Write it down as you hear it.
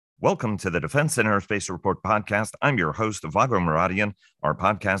Welcome to the Defense and Aerospace Report podcast. I'm your host, Vago Muradian. Our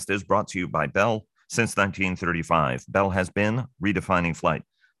podcast is brought to you by Bell. Since 1935, Bell has been redefining flight.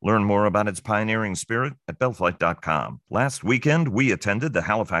 Learn more about its pioneering spirit at bellflight.com. Last weekend, we attended the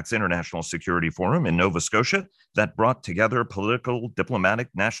Halifax International Security Forum in Nova Scotia that brought together political, diplomatic,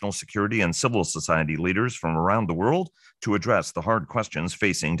 national security, and civil society leaders from around the world to address the hard questions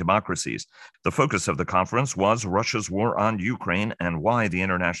facing democracies. The focus of the conference was Russia's war on Ukraine and why the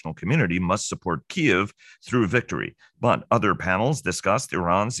international community must support Kyiv through victory. But other panels discussed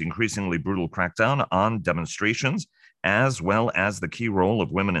Iran's increasingly brutal crackdown on demonstrations, as well as the key role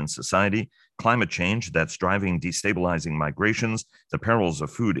of women in society, climate change that's driving destabilizing migrations, the perils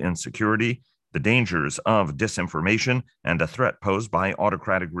of food insecurity, the dangers of disinformation, and a threat posed by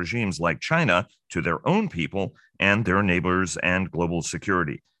autocratic regimes like China to their own people and their neighbors and global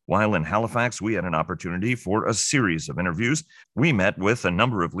security. While in Halifax, we had an opportunity for a series of interviews. We met with a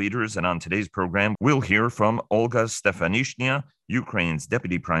number of leaders, and on today's program, we'll hear from Olga Stefanishyna, Ukraine's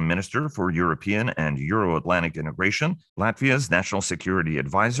Deputy Prime Minister for European and Euro-Atlantic Integration, Latvia's National Security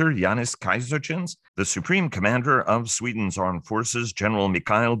Advisor, Yanis Kaizuchins, the Supreme Commander of Sweden's Armed Forces, General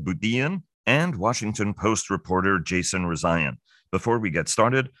Mikhail Budyin, and Washington Post reporter Jason Rezaian. Before we get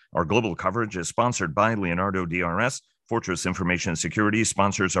started, our global coverage is sponsored by Leonardo DRS. Fortress Information Security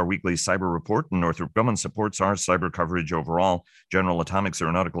sponsors our weekly cyber report, and Northrop Grumman supports our cyber coverage overall. General Atomics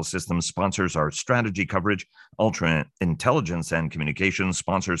Aeronautical Systems sponsors our strategy coverage. Ultra Intelligence and Communications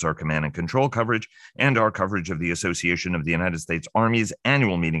sponsors our command and control coverage, and our coverage of the Association of the United States Army's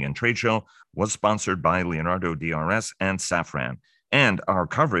annual meeting and trade show was sponsored by Leonardo DRS and Safran. And our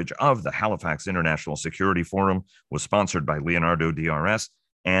coverage of the Halifax International Security Forum was sponsored by Leonardo DRS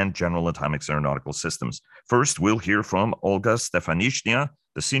and General Atomics Aeronautical Systems. First, we'll hear from Olga Stefanishyna,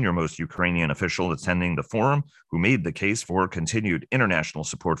 the senior-most Ukrainian official attending the forum, who made the case for continued international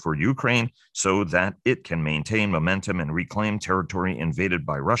support for Ukraine so that it can maintain momentum and reclaim territory invaded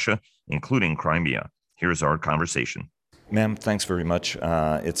by Russia, including Crimea. Here's our conversation. Ma'am, thanks very much.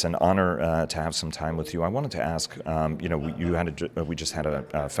 It's an honor to have some time with you. I wanted to ask, we just had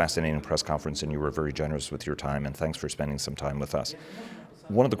a fascinating press conference, and you were very generous with your time, and thanks for spending some time with us.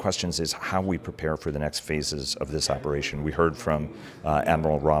 One of the questions is how we prepare for the next phases of this operation. We heard from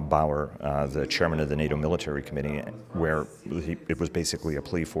Admiral Rob Bauer, the chairman of the NATO Military Committee, where it was basically a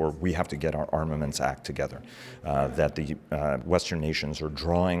plea for we have to get our armaments act together, that the Western nations are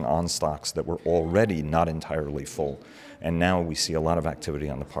drawing on stocks that were already not entirely full. And now we see a lot of activity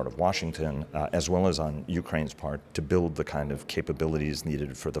on the part of Washington, as well as on Ukraine's part, to build the kind of capabilities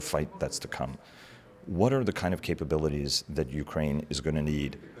needed for the fight that's to come. What are the kind of capabilities that Ukraine is going to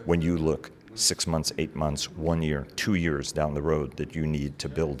need when you look 6 months, 8 months, 1 year, 2 years down the road that you need to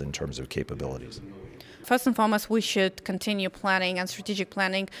build in terms of capabilities? First and foremost, we should continue planning and strategic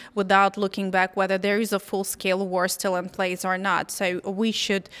planning without looking back whether there is a full-scale war still in place or not. So we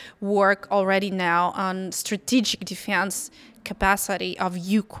should work already now on strategic defense capacity of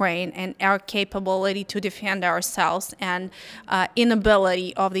Ukraine and our capability to defend ourselves and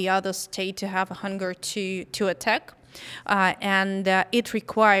inability of the other state to have a hunger to attack. It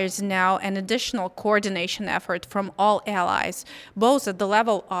requires now an additional coordination effort from all allies, both at the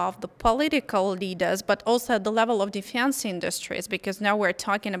level of the political leaders, but also at the level of defense industries, because now we're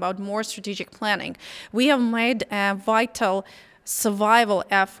talking about more strategic planning. We have made a vital survival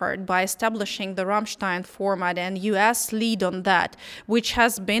effort by establishing the Ramstein format and U.S. lead on that, which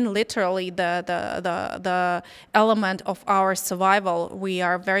has been literally the element of our survival. We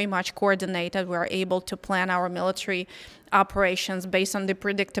are very much coordinated. We are able to plan our military operations based on the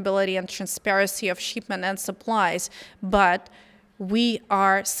predictability and transparency of shipment and supplies, but we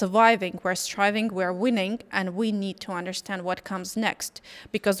are surviving, we're striving, we're winning, and we need to understand what comes next,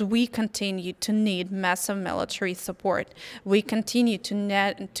 because we continue to need massive military support. We continue to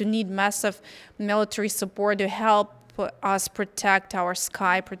need massive military support to help us protect our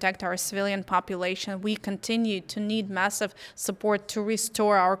sky, protect our civilian population. We continue to need massive support to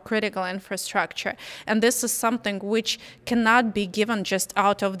restore our critical infrastructure. And this is something which cannot be given just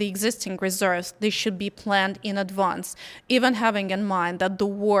out of the existing reserves. This should be planned in advance, even having in mind that the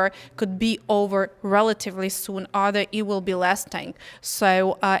war could be over relatively soon, or it will be lasting.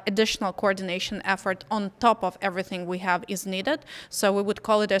 So additional coordination effort on top of everything we have is needed. So we would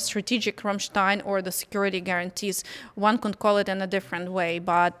call it a strategic Ramstein or the security guarantees. One could call it in a different way,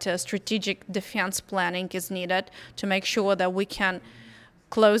 but strategic defense planning is needed to make sure that we can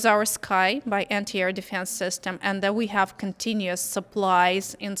close our sky by anti-air defense system, and that we have continuous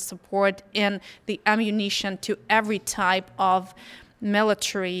supplies in support in the ammunition to every type of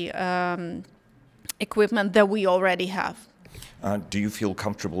military equipment that we already have. Do you feel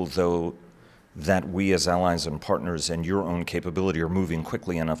comfortable, though, that we as allies and partners and your own capability are moving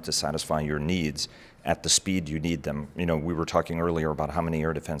quickly enough to satisfy your needs at the speed you need them? You know, we were talking earlier about how many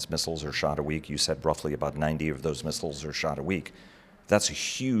air defense missiles are shot a week. You said roughly about 90 of those missiles are shot a week. That's a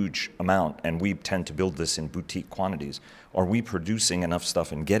huge amount, and we tend to build this in boutique quantities. Are we producing enough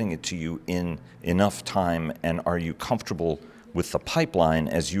stuff and getting it to you in enough time, and are you comfortable with the pipeline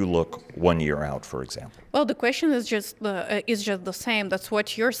as you look 1 year out, for example? Well, the question is just the same. That's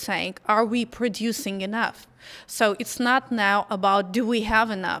what you're saying. Are we producing enough? So it's not now about do we have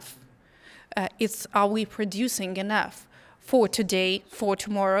enough. It's are we producing enough for today, for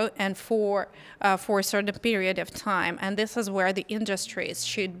tomorrow, and for a certain period of time. And this is where the industries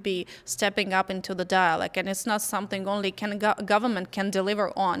should be stepping up into the dialogue. And it's not something only government can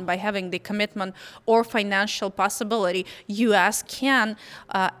deliver on by having the commitment or financial possibility. U.S. can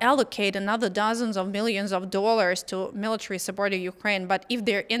allocate another dozens of millions of dollars to military support of Ukraine. But if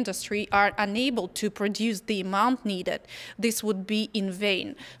their industry are unable to produce the amount needed, this would be in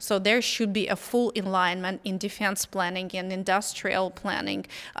vain. So there should be a full alignment in defense planning and industrial planning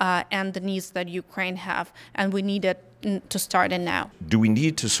and the needs that Ukraine have, and we need it to start it now. Do we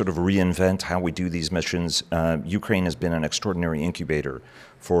need to sort of reinvent how we do these missions? Ukraine has been an extraordinary incubator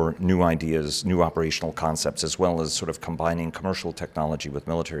for new ideas, new operational concepts, as well as sort of combining commercial technology with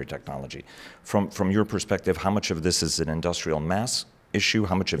military technology. From your perspective, how much of this is an industrial mass issue?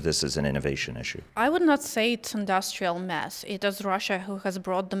 How much of this is an innovation issue? I would not say it's industrial mass. It is Russia who has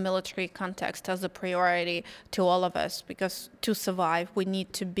brought the military context as a priority to all of us, because to survive, we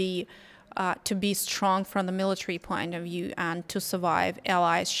need to be strong from the military point of view, and to survive,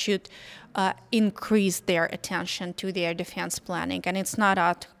 allies should increase their attention to their defense planning. And it's not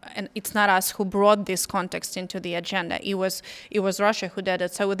us who brought this context into the agenda. It was Russia who did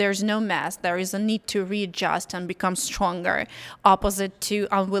it. So there's no mass. There is a need to readjust and become stronger, opposite to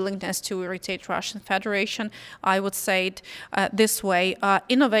unwillingness to irritate Russian Federation. I would say it this way: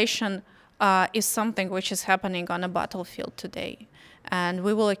 innovation is something which is happening on a battlefield today. And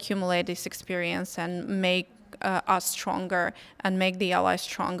we will accumulate this experience and make us stronger and make the allies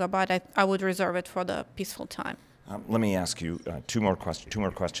stronger. But I would reserve it for the peaceful time. Let me ask you two more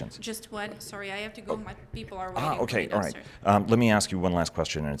questions. Just one. Sorry, I have to go. My people are waiting. Okay, all right. Let me ask you one last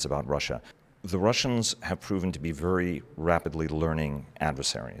question, and it's about Russia. The Russians have proven to be very rapidly learning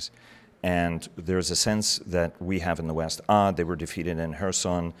adversaries. And there's a sense that we have in the West, they were defeated in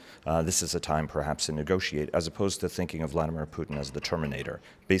Kherson, this is a time perhaps to negotiate, as opposed to thinking of Vladimir Putin as the Terminator.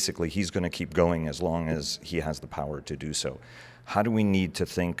 Basically, he's going to keep going as long as he has the power to do so. How do we need to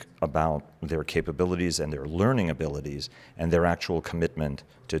think about their capabilities and their learning abilities and their actual commitment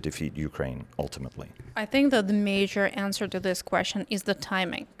to defeat Ukraine ultimately? I think that the major answer to this question is the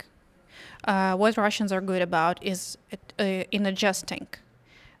timing. What Russians are good about is in adjusting.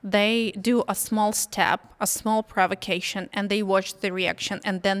 They do a small step, a small provocation, and they watch the reaction,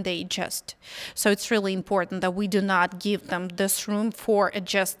 and then they adjust. So it's really important that we do not give them this room for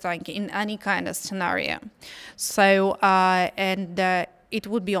adjusting in any kind of scenario. So, it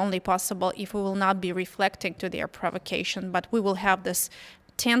would be only possible if we will not be reflecting to their provocation, but we will have this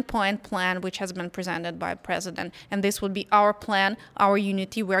 10-point plan which has been presented by the president, and this would be our plan, our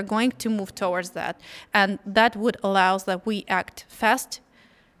unity. We're going to move towards that, and that would allow us that we act fast,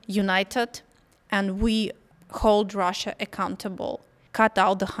 united, and we hold Russia accountable, cut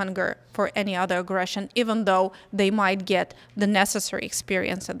out the hunger for any other aggression, even though they might get the necessary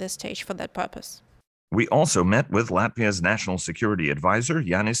experience at this stage for that purpose. We also met with Latvia's National Security Advisor,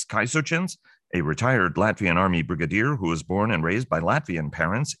 Jānis Kaisučins, a retired Latvian Army brigadier who was born and raised by Latvian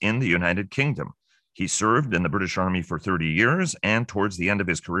parents in the United Kingdom. He served in the British Army for 30 years and towards the end of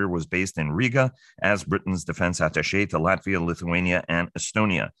his career was based in Riga as Britain's defense attaché to Latvia, Lithuania, and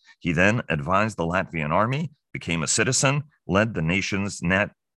Estonia. He then advised the Latvian Army, became a citizen, led the nation's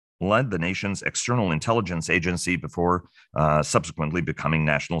external intelligence agency before subsequently becoming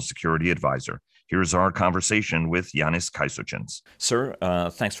National Security Advisor. Here's our conversation with Jānis Kaisučins. Sir,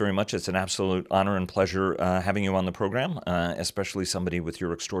 thanks very much. It's an absolute honor and pleasure having you on the program, especially somebody with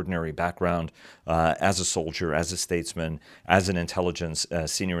your extraordinary background as a soldier, as a statesman, as an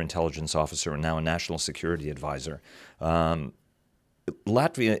senior intelligence officer, and now a national security advisor.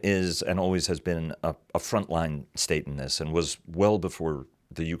 Latvia is and always has been a frontline state in this, and was well before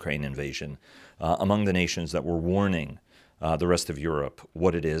the Ukraine invasion among the nations that were warning the rest of Europe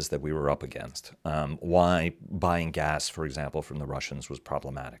what it is that we were up against, why buying gas, for example, from the Russians was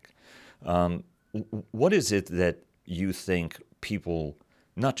problematic. What is it that you think people,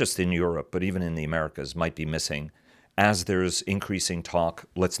 not just in Europe, but even in the Americas, might be missing as there's increasing talk,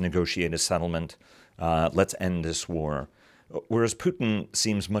 let's negotiate a settlement, let's end this war? whereas Putin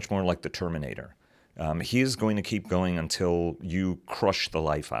seems much more like the Terminator. He is going to keep going until you crush the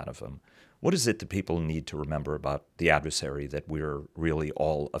life out of him. What is it that people need to remember about the adversary that we're really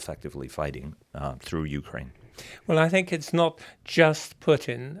all effectively fighting through Ukraine? Well, I think it's not just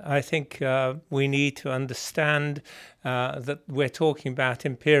Putin. I think we need to understand that we're talking about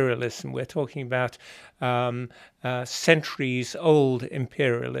imperialism. We're talking about centuries-old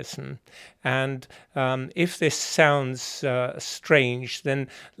imperialism. And if this sounds strange, then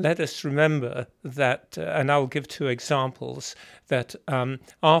let us remember that, and I'll give two examples, that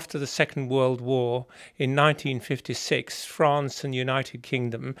after the Second World War in 1956, France and United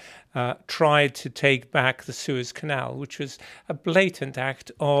Kingdom tried to take back the Suez Canal, which was a blatant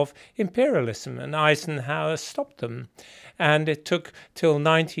act of imperialism, and Eisenhower stopped them. And it took till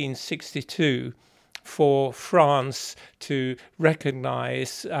 1962 for France to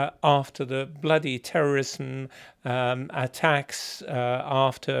recognize, after the bloody terrorism attacks,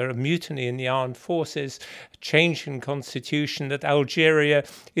 after a mutiny in the armed forces, change in constitution, that Algeria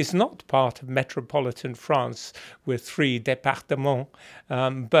is not part of metropolitan France with 3 départements,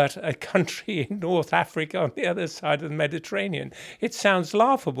 but a country in North Africa on the other side of the Mediterranean. It sounds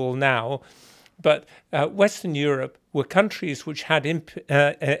laughable now, but Western Europe were countries which had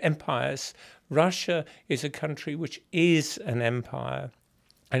empires. Russia is a country which is an empire,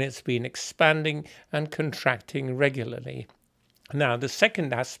 and it's been expanding and contracting regularly. Now, the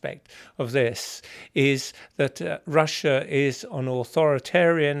second aspect of this is that Russia is an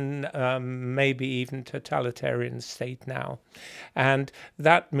authoritarian, maybe even totalitarian state now. And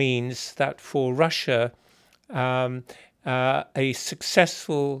that means that for Russia, a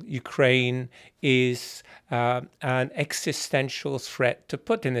successful Ukraine is an existential threat to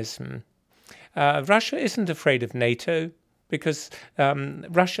Putinism. Russia isn't afraid of NATO because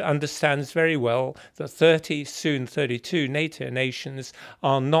Russia understands very well that 30, soon 32 NATO nations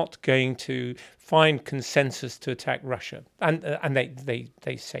are not going to find consensus to attack Russia. And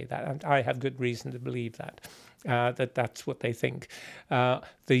they say that, and I have good reason to believe that. That's what they think. The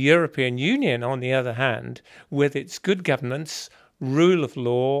European Union, on the other hand, with its good governance, rule of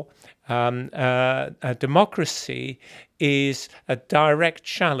law, democracy, is a direct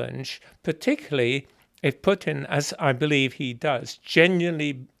challenge, particularly if Putin, as I believe he does,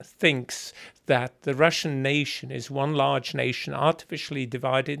 genuinely thinks that the Russian nation is one large nation artificially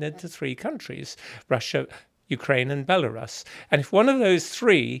divided into 3 countries, Russia, Ukraine, and Belarus. And if one of those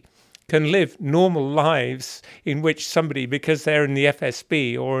 3 can live normal lives in which somebody, because they're in the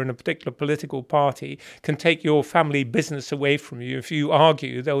FSB or in a particular political party, can take your family business away from you. If you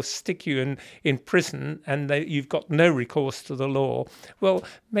argue, they'll stick you in prison and you've got no recourse to the law. Well,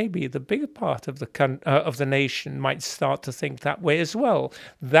 maybe the bigger part of the nation might start to think that way as well.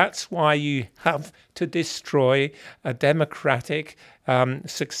 That's why you have to destroy a democratic,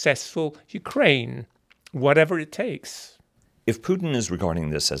 successful Ukraine, whatever it takes. If Putin is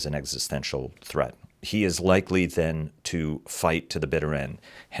regarding this as an existential threat, he is likely then to fight to the bitter end.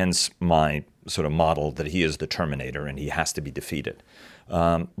 Hence my sort of model that he is the Terminator and he has to be defeated.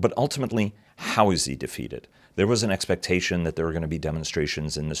 But ultimately, how is he defeated? There was an expectation that there were going to be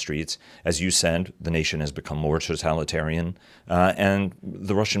demonstrations in the streets. As you said, the nation has become more totalitarian, and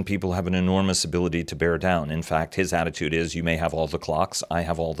the Russian people have an enormous ability to bear down. In fact, his attitude is, you may have all the clocks, I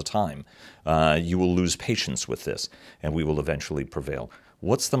have all the time. You will lose patience with this, and we will eventually prevail.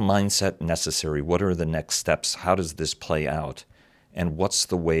 What's the mindset necessary? What are the next steps? How does this play out? And what's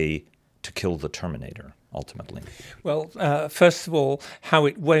the way to kill the Terminator, ultimately? Well, first of all, how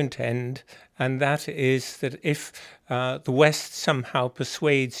it won't end, and that is that if the West somehow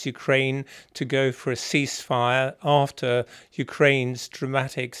persuades Ukraine to go for a ceasefire after Ukraine's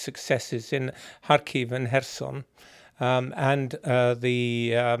dramatic successes in Kharkiv and Kherson, and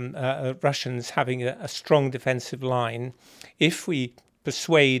the Russians having a strong defensive line, if we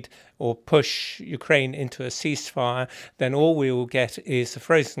persuade or push Ukraine into a ceasefire, then all we will get is a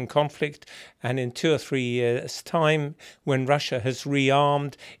frozen conflict. And in 2 or 3 years' time, when Russia has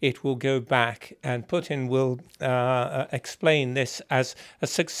rearmed, it will go back. And Putin will explain this as a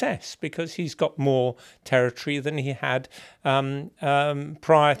success because he's got more territory than he had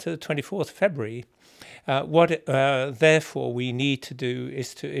prior to the 24th of February. Therefore, we need to do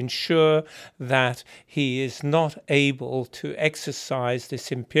is to ensure that he is not able to exercise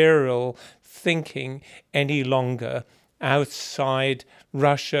this imperial thinking any longer outside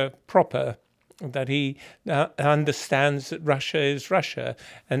Russia proper. that he understands that Russia is Russia,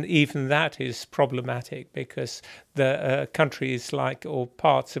 and even that is problematic because the countries like, or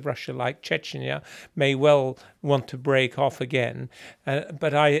parts of Russia like Chechnya may well want to break off again.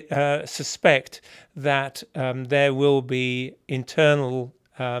 But I suspect that there will be internal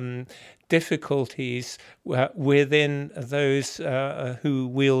difficulties within those who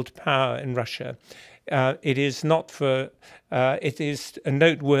wield power in Russia. It is noteworthy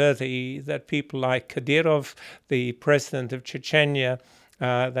that people like Kadyrov, the president of Chechnya,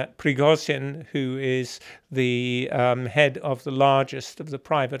 that Prigozhin, who is the head of the largest of the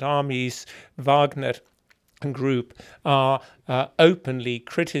private armies, Wagner group, are openly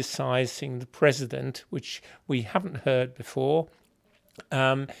criticizing the president, which we haven't heard before.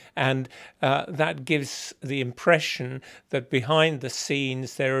 And that gives the impression that behind the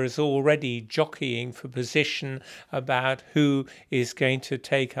scenes there is already jockeying for position about who is going to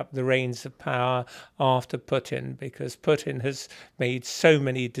take up the reins of power after Putin, because Putin has made so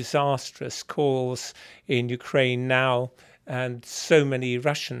many disastrous calls in Ukraine now, and so many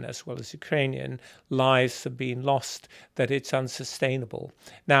Russian as well as Ukrainian lives have been lost that it's unsustainable.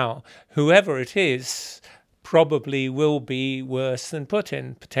 Now, whoever it is probably will be worse than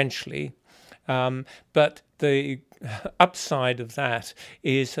Putin, potentially. But the upside of that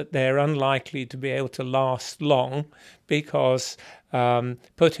is that they're unlikely to be able to last long, because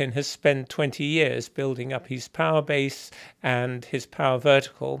Putin has spent 20 years building up his power base and his power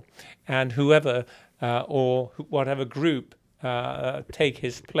vertical, and whoever or whatever group take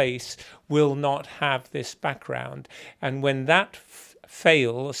his place will not have this background. And when that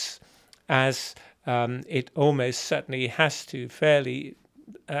fails, as it almost certainly has to fairly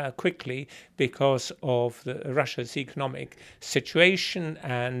quickly because of Russia's economic situation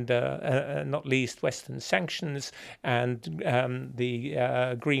and not least Western sanctions and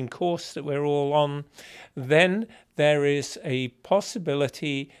the green course that we're all on, then there is a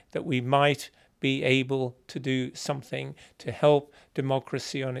possibility that we might be able to do something to help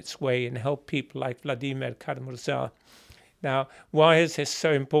democracy on its way and help people like Vladimir Kara-Murza. Now, why is this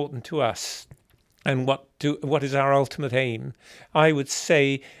so important to us? And what is our ultimate aim? I would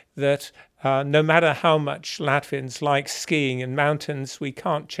say that no matter how much Latvians like skiing in mountains, we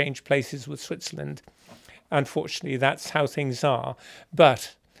can't change places with Switzerland. Unfortunately, that's how things are.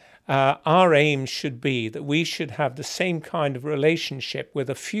 But our aim should be that we should have the same kind of relationship with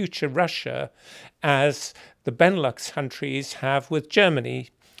a future Russia as the Benelux countries have with Germany,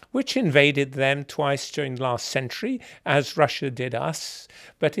 which invaded them twice during the last century, as Russia did us.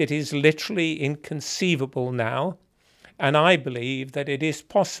 But it is literally inconceivable now. And I believe that it is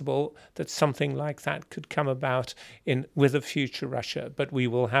possible that something like that could come about with a future Russia. But we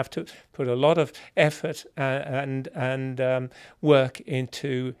will have to put a lot of effort and work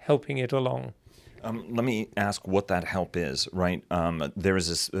into helping it along. Let me ask what that help is, right? There is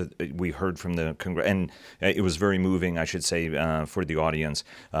this, we heard from the Congress, and it was very moving, I should say, for the audience.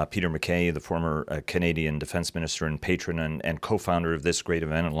 Peter MacKay, the former Canadian defense minister and patron and co-founder of this great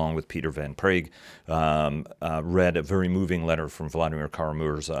event, along with Peter Van Prague, read a very moving letter from Vladimir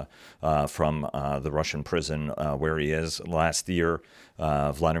Kara-Murza from the Russian prison where he is. Last year,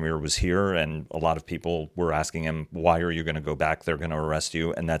 Vladimir was here, and a lot of people were asking him, why are you going to go back? They're going to arrest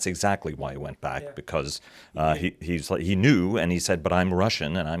you. And that's exactly why he went back, because he knew, and he said, but I'm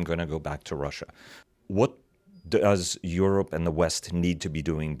Russian, and I'm going to go back to Russia. What does Europe and the West need to be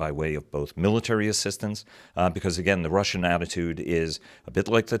doing by way of both military assistance? Because, again, the Russian attitude is a bit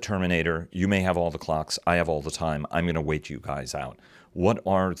like the Terminator. You may have all the clocks. I have all the time. I'm going to wait you guys out. What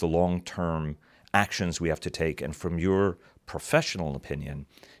are the long-term actions we have to take? And from your professional opinion,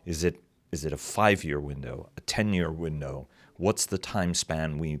 is it a 5-year window, a 10-year window? What's the time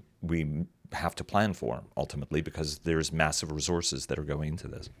span we have to plan for ultimately, because there's massive resources that are going into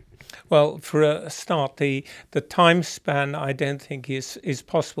this? Well, for a start, the time span I don't think is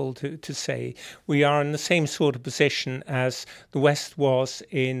possible to say. We are in the same sort of position as the West was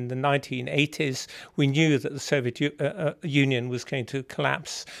in the 1980s. We knew that the Soviet Union was going to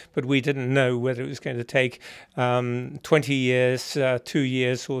collapse, but we didn't know whether it was going to take 20 years, 2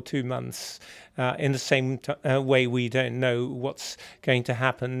 years, or 2 months. In the same way, we don't know what's going to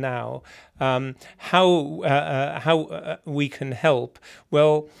happen now. How we can help?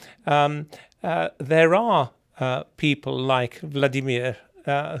 Well, there are people like Vladimir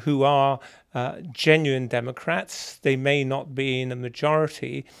who are genuine Democrats. They may not be in a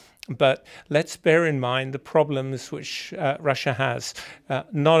majority, But let's bear in mind the problems which Russia has.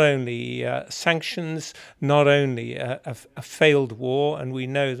 Not only sanctions, not only a failed war, and we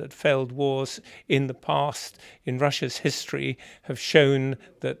know that failed wars in the past, in Russia's history, have shown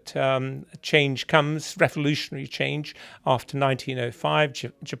that change comes, revolutionary change, after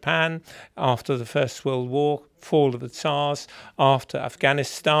 1905, Japan, after the First World War, fall of the Tsars, after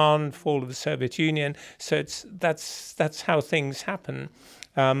Afghanistan, fall of the Soviet Union. So that's how things happen.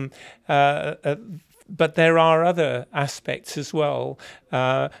 But there are other aspects as well.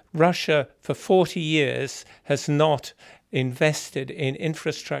 Russia, for 40 years, has not invested in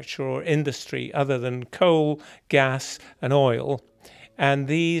infrastructure or industry other than coal, gas, and oil. And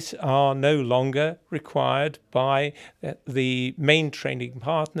these are no longer required by the main trading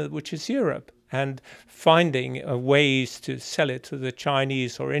partner, which is Europe. And finding ways to sell it to the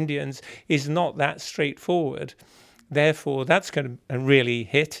Chinese or Indians is not that straightforward. Therefore, that's going to really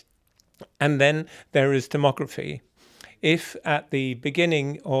hit. And then there is demography. If at the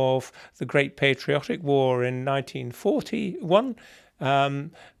beginning of the Great Patriotic War in 1941,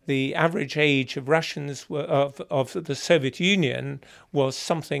 the average age of Russians of the Soviet Union was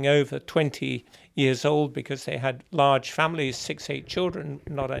something over 20 years old because they had large families, 6-8 children,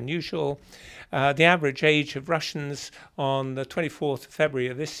 not unusual. The average age of Russians on the 24th of February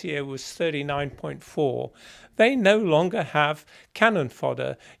of this year was 39.4. They no longer have cannon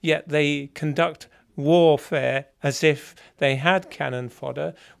fodder, yet they conduct warfare as if they had cannon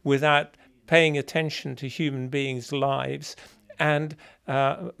fodder without paying attention to human beings' lives. And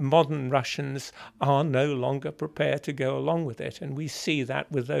modern Russians are no longer prepared to go along with it. And we see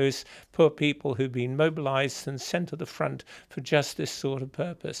that with those poor people who've been mobilized and sent to the front for just this sort of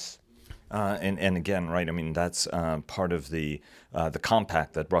purpose. And again, right, I mean, that's part of the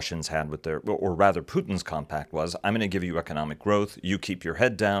compact that Russians had with their, or rather Putin's compact was, I'm going to give you economic growth, you keep your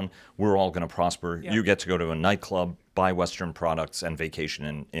head down, we're all going to prosper, you get to go to a nightclub, buy Western products and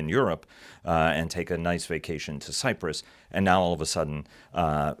vacation in Europe and take a nice vacation to Cyprus. And now all of a sudden,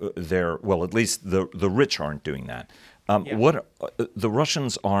 well, at least the rich aren't doing that. What the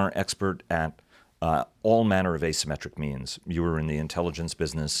Russians are expert at all manner of asymmetric means. You were in the intelligence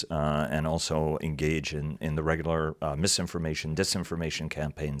business and also engage in the regular misinformation, disinformation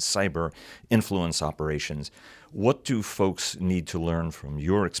campaigns, cyber influence operations. What do folks need to learn from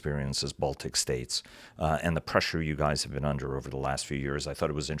your experience as Baltic states and the pressure you guys have been under over the last few years? I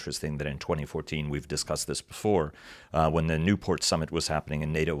thought it was interesting that in 2014, we've discussed this before, when the Newport summit was happening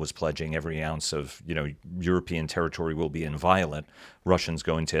and NATO was pledging every ounce of European territory will be inviolate. Russians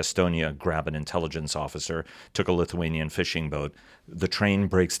go into Estonia, grab an intelligence officer, took a Lithuanian fishing boat. The train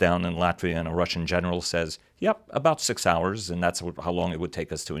breaks down in Latvia and a Russian general says, yep, about 6 hours, and that's how long it would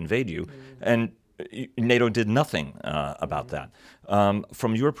take us to invade you. And NATO did nothing about that.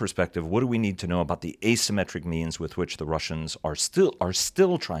 From your perspective, what do we need to know about the asymmetric means with which the Russians are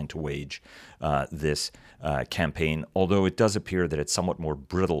still trying to wage this campaign, although it does appear that it's somewhat more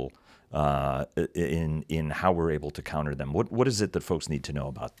brittle in how we're able to counter them? What is it that folks need to know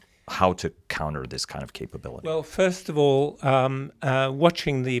about how to counter this kind of capability? Well, first of all,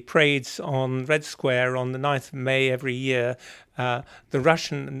 watching the parades on Red Square on the 9th of May every year, the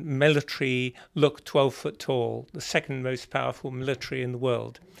Russian military look 12 foot tall, the second most powerful military in the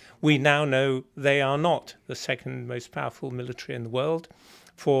world. We now know they are not the second most powerful military in the world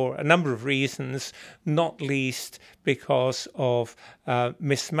for a number of reasons, not least because of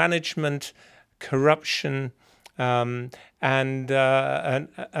mismanagement, corruption, and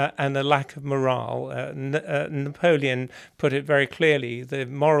a lack of morale. Napoleon put it very clearly, the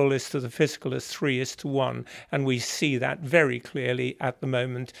moral is to the physical as 3:1, and we see that very clearly at the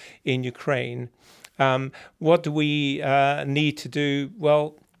moment in Ukraine. What do we need to do?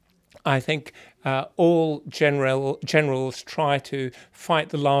 Well, I think all generals try to fight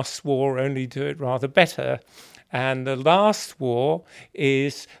the last war, only do it rather better. And the last war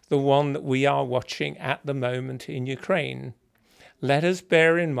is the one that we are watching at the moment in Ukraine. Let us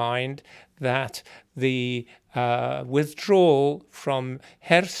bear in mind that the withdrawal from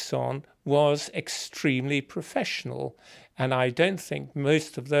Kherson was extremely professional. And I don't think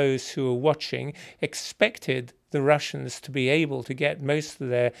most of those who are watching expected the Russians to be able to get most of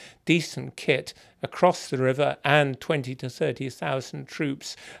their decent kit across the river and 20 to 30,000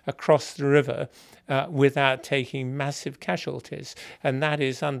 troops across the river without taking massive casualties. And that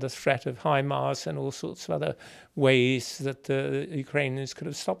is under threat of HIMARS and all sorts of other ways that the Ukrainians could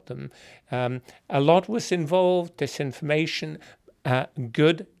have stopped them. A lot was involved, disinformation,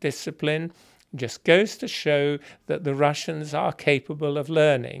 good discipline. Just goes to show that the Russians are capable of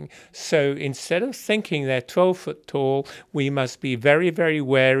learning. So instead of thinking they're 12 foot tall, we must be very, very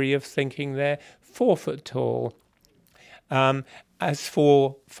wary of thinking they're 4 foot tall. As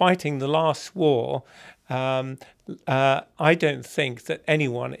for fighting the last war, I don't think that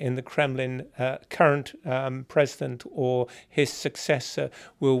anyone in the Kremlin, current president or his successor,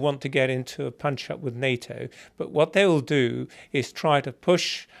 will want to get into a punch-up with NATO. But what they will do is try to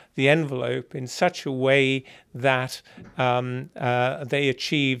push the envelope in such a way that they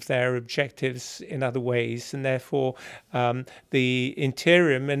achieve their objectives in other ways. And therefore, the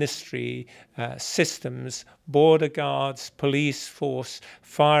Interior Ministry systems, border guards, police force,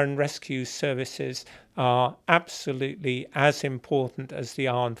 fire and rescue services are absolutely as important as the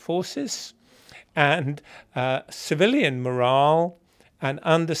armed forces, and civilian morale and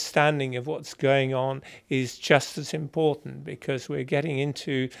understanding of what's going on is just as important, because we're getting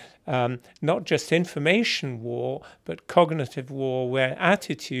into not just information war, but cognitive war, where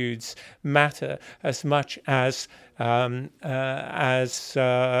attitudes matter as much as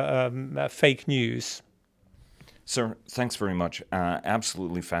fake news. Sir, thanks very much.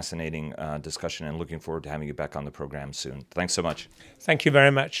 Absolutely fascinating discussion, and looking forward to having you back on the program soon. Thanks so much. Thank you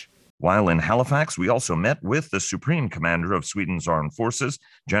very much. While in Halifax, we also met with the Supreme Commander of Sweden's Armed Forces,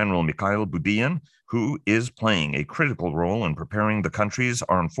 General Mikael Budén, who is playing a critical role in preparing the country's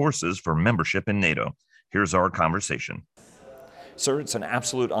armed forces for membership in NATO. Here's our conversation. Sir, it's an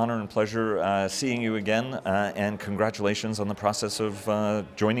absolute honor and pleasure seeing you again, and congratulations on the process of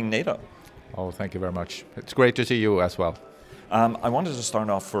joining NATO. Oh, thank you very much. It's great to see you as well. I wanted to start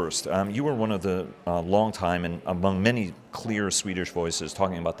off first. You were one of the long time and among many clear Swedish voices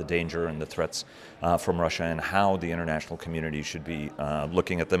talking about the danger and the threats from Russia and how the international community should be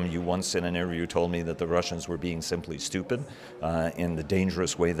looking at them. You once in an interview told me that the Russians were being simply stupid in the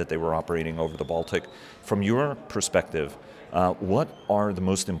dangerous way that they were operating over the Baltic. From your perspective, what are the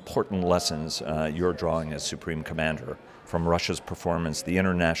most important lessons you're drawing as Supreme Commander from Russia's performance, the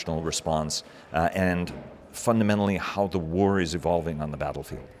international response, and fundamentally how the war is evolving on the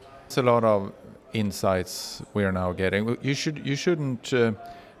battlefield? It's a lot of insights we are now getting. You shouldn't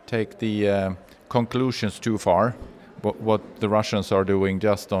take the conclusions too far, what the Russians are doing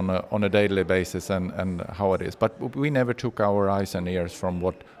just on a daily basis and how it is. But we never took our eyes and ears from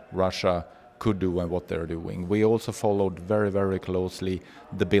what Russia could do and what they're doing. We also followed very, very closely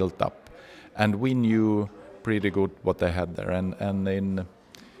the build-up, and we knew pretty good what they had there. And in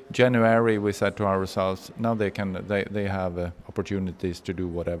January we said to ourselves, now they have opportunities to do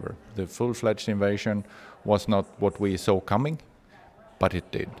whatever. The full-fledged invasion was not what we saw coming, but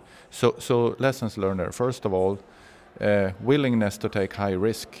it did. So lessons learned there. First of all, willingness to take high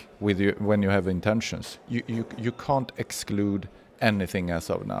risk with you when you have intentions. You can't exclude anything as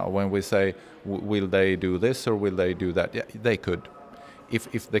of now. When we say, will they do this or will they do that? Yeah, they could.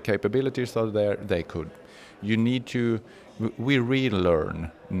 If the capabilities are there, they could. You need to, we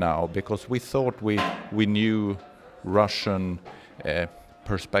relearn now, because we thought we knew Russian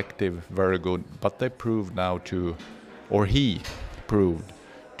perspective very good, but they proved now to, or he proved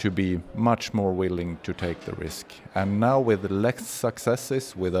to be much more willing to take the risk. And now with less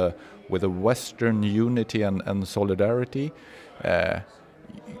successes, with a Western unity and solidarity,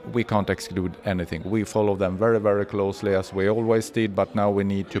 we can't exclude anything. We follow them very, very closely, as we always did, but now we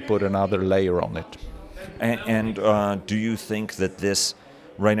need to put another layer on it. And do you think that this,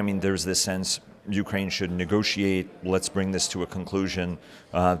 right, I mean, there's this sense Ukraine should negotiate, let's bring this to a conclusion.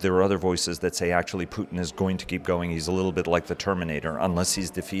 There are other voices that say actually Putin is going to keep going. He's a little bit like the Terminator. Unless he's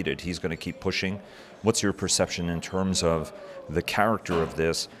defeated, he's going to keep pushing. What's your perception in terms of the character of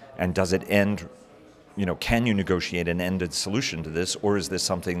this, and does it end, can you negotiate an ended solution to this, or is this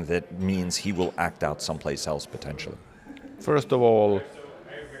something that means he will act out someplace else potentially? First of all,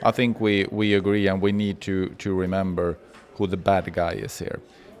 I think we agree, and we need to remember who the bad guy is here.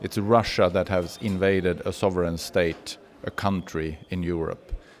 It's Russia that has invaded a sovereign state, a country in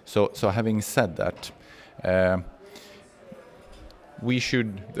Europe. So having said that, we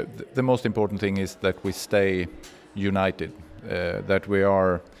should. The most important thing is that we stay united, that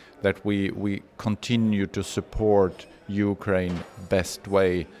we continue to support Ukraine best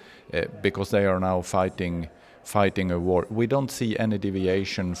way, because they are now fighting a war. We don't see any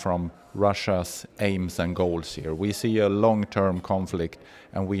deviation from Russia's aims and goals here. We see a long-term conflict,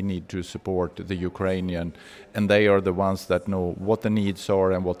 and we need to support the Ukrainian, and they are the ones that know what the needs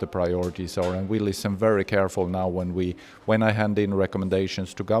are and what the priorities are, and we listen very careful now when I hand in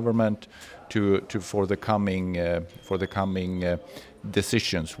recommendations to government for the coming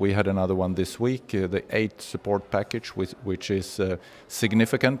decisions. We had another one this week, the 8th support package, which is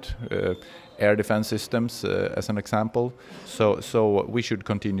significant. Air defense systems, as an example. So we should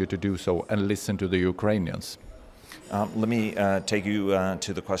continue to do so and listen to the Ukrainians. Let me take you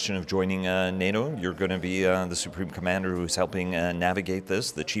to the question of joining NATO. You're going to be the Supreme Commander who's helping navigate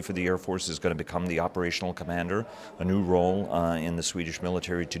this. The Chief of the Air Force is going to become the Operational Commander, a new role in the Swedish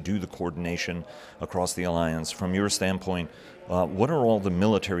military to do the coordination across the alliance. From your standpoint, what are all the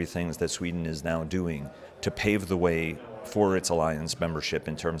military things that Sweden is now doing to pave the way for its alliance membership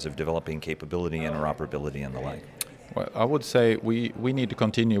in terms of developing capability, interoperability, and the like? Well, I would say we need to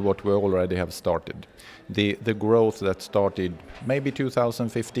continue what we already have started. The growth that started maybe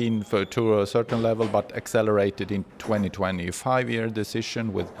 2015 to a certain level, but accelerated in 2020. A 5-year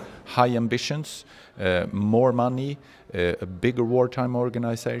decision with high ambitions, more money, a bigger wartime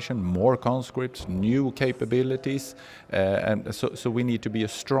organization, more conscripts, new capabilities, and so we need to be a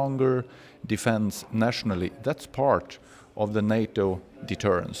stronger defense nationally. That's part of the NATO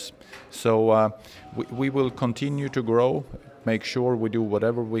deterrence. So we will continue to grow, make sure we do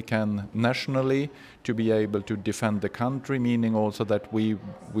whatever we can nationally to be able to defend the country, meaning also that we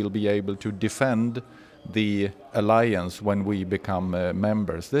will be able to defend the alliance when we become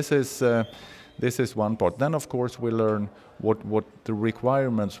members. This is one part. Then, of course, we learn what the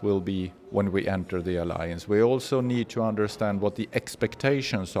requirements will be when we enter the alliance. We also need to understand what the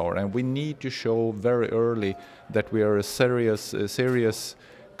expectations are, and we need to show very early that we are a serious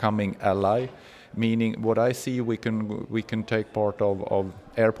coming ally. Meaning, what I see, we can take part of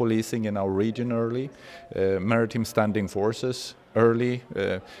air policing in our region early, maritime standing forces early,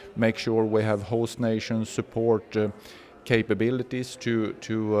 make sure we have host nations support capabilities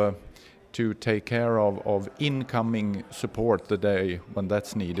to take care of incoming support the day when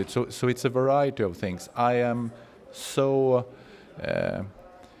that's needed. So it's a variety of things. I am so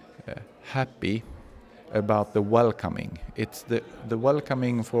happy about the welcoming. It's the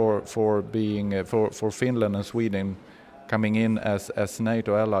welcoming for being for Finland and Sweden coming in as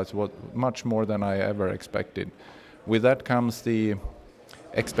NATO allies was much more than I ever expected. With that comes the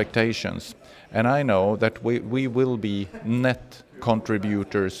expectations, and I know that we will be net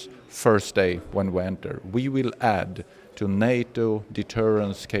contributors first day when we enter. We will add to NATO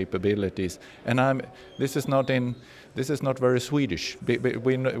deterrence capabilities, and this is not very Swedish.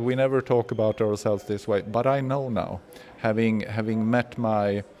 We never talk about ourselves this way, but I know now, having met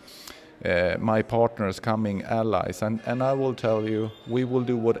my partners, coming allies, and I will tell you, we will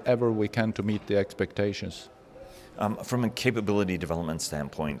do whatever we can to meet the expectations. From a capability development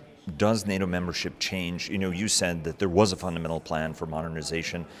standpoint, does NATO membership change? You said that there was a fundamental plan for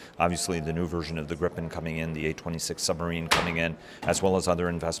modernization. Obviously, the new version of the Gripen coming in, the A-26 submarine coming in, as well as other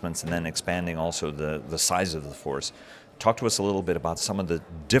investments, and then expanding also the size of the force. Talk to us a little bit about some of the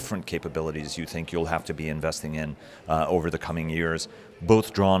different capabilities you think you'll have to be investing in over the coming years,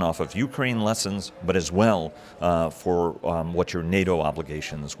 both drawn off of Ukraine lessons, but as well for what your NATO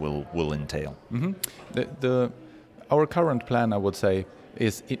obligations will entail. Mm-hmm. Our current plan, I would say,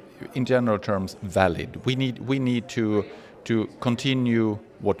 is in general terms valid. We need to continue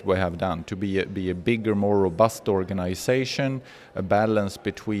what we have done, to be a bigger, more robust organization, a balance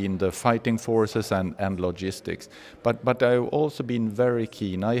between the fighting forces and logistics. But I've also been very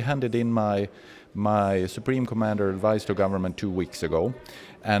keen. I handed in my Supreme Commander advice to government 2 weeks ago,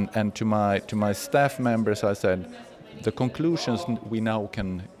 and to my staff members I said, the conclusions we now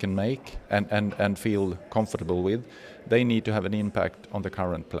can make and feel comfortable with, they need to have an impact on the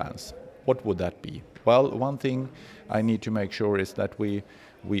current plans. What would that be? Well, one thing I need to make sure is that we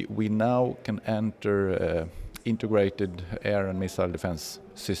now can enter integrated air and missile defense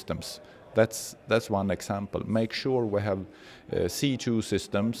systems. That's one example. Make sure we have C2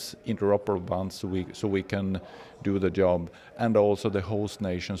 systems, interoperable ones, so we can do the job, and also the host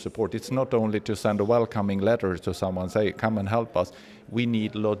nation support. It's not only to send a welcoming letter to someone, say, come and help us. We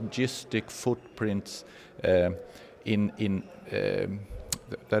need logistic footprints that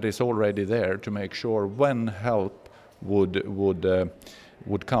is already there to make sure when help would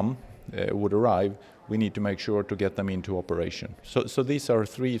arrive, we need to make sure to get them into operation. So these are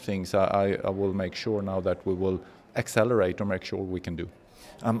 3 things I will make sure now that we will accelerate or make sure we can do.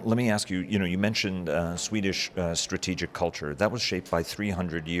 Let me ask you, you mentioned Swedish strategic culture. That was shaped by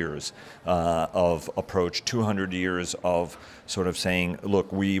 300 years of approach, 200 years of sort of saying,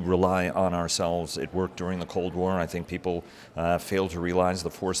 look, we rely on ourselves. It worked during the Cold War. I think people fail to realize the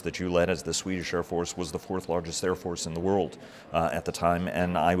force that you led as the Swedish Air Force was the fourth largest air force in the world at the time.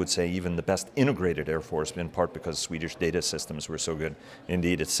 And I would say even the best integrated air force, in part because Swedish data systems were so good.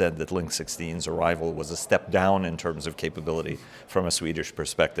 Indeed, it's said that Link 16's arrival was a step down in terms of capability from a Swedish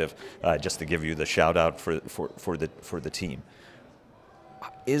perspective, just to give you the shout out for the team.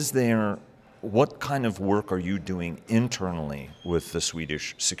 What kind of work are you doing internally with the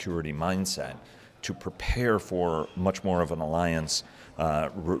Swedish security mindset to prepare for much more of an alliance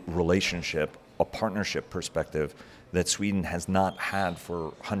relationship, a partnership perspective that Sweden has not had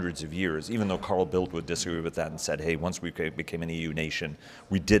for hundreds of years, even though Carl Bildt would disagree with that and said, hey, once we became an EU nation,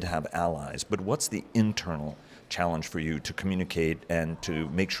 we did have allies. But what's the internal challenge for you to communicate and to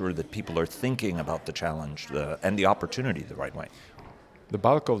make sure that people are thinking about the challenge and the opportunity the right way? The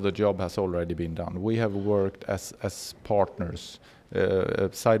bulk of the job has already been done. We have worked as partners,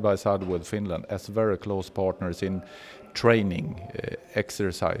 side by side with Finland, as very close partners in training,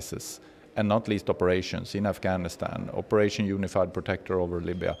 exercises, and not least operations in Afghanistan, Operation Unified Protector over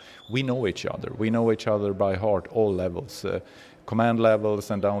Libya. We know each other. We know each other by heart, all levels, command levels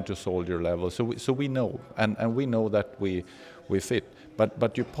and down to soldier levels. So we know, and we know that we fit.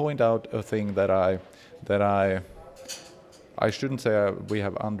 But you point out a thing that I shouldn't say we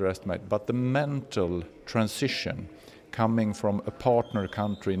have underestimated, but the mental transition coming from a partner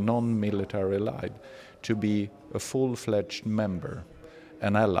country, non-military allied, to be a full-fledged member,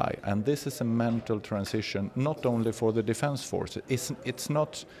 an ally. And this is a mental transition not only for the defense forces. It's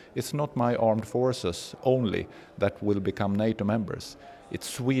not my armed forces only that will become NATO members. It's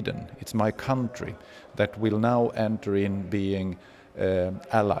Sweden, it's my country that will now enter in being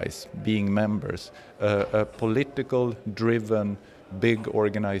allies, being members, a political driven big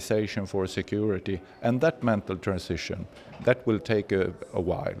organization for security, and that mental transition, that will take a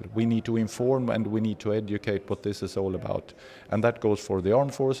while. We need to inform and we need to educate what this is all about, and that goes for the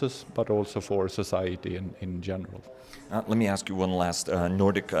armed forces but also for society in general. Let me ask you one last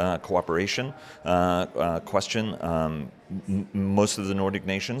Nordic cooperation question. Most of the Nordic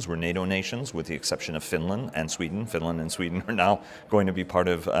nations were NATO nations, with the exception of Finland and Sweden. Finland and Sweden are now going to be part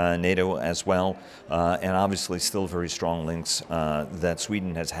of NATO as well, and obviously still very strong links that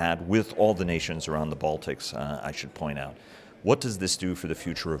Sweden has had with all the nations around the Baltics, I should point out. What does this do for the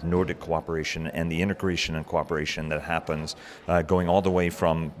future of Nordic cooperation and the integration and cooperation that happens going all the way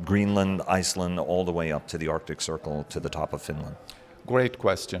from Greenland, Iceland, all the way up to the Arctic Circle to the top of Finland? Great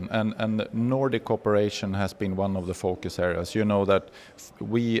question, and Nordic cooperation has been one of the focus areas. You know that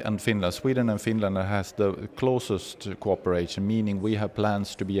Sweden and Finland has the closest cooperation, meaning we have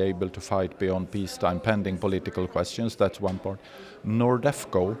plans to be able to fight beyond peacetime pending political questions. That's one part.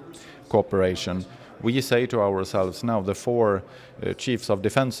 Nordefco cooperation, we say to ourselves now, the four chiefs of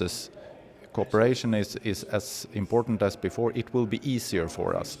defenses, cooperation is as important as before. It will be easier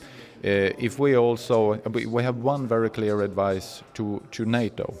for us. If we have one very clear advice to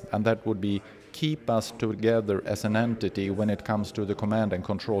NATO, and that would be keep us together as an entity when it comes to the command and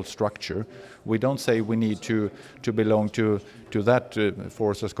control structure. We don't say we need to belong to that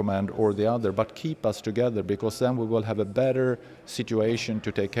forces command or the other, but keep us together, because then we will have a better situation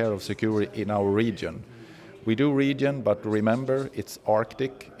to take care of security in our region. We do region, but remember, it's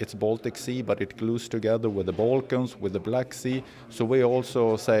Arctic, it's Baltic Sea, but it glues together with the Balkans, with the Black Sea. So we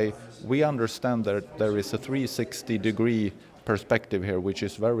also say, we understand that there is a 360-degree perspective here, which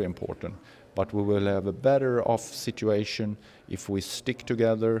is very important. But we will have a better off situation if we stick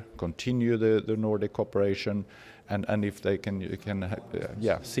together, continue the Nordic cooperation, and if they can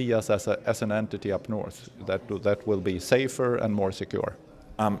see us as an entity up north, that will be safer and more secure.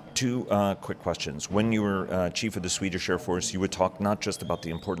 Two quick questions. When you were chief of the Swedish Air Force, you would talk not just about the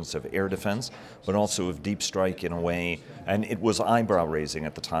importance of air defense, but also of deep strike in a way, and it was eyebrow-raising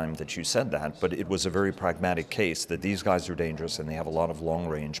at the time that you said that, but it was a very pragmatic case that these guys are dangerous and they have a lot of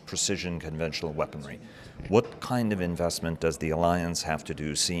long-range, precision conventional weaponry. What kind of investment does the alliance have to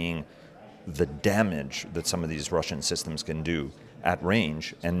do, seeing the damage that some of these Russian systems can do at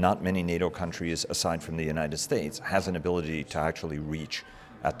range, and not many NATO countries, aside from the United States, has an ability to actually reach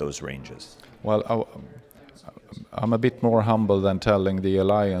at those ranges? Well, I'm a bit more humble than telling the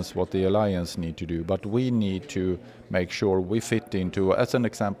alliance what the alliance need to do, but we need to make sure we fit into, as an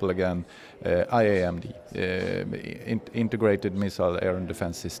example again, IAMD, Integrated Missile Air and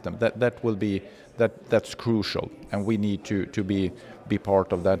Defense System. That's crucial, and we need to be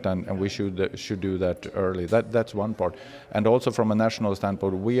part of that, and we should do that early. That's one part, and also from a national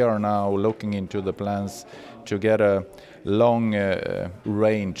standpoint, we are now looking into the plans to get a long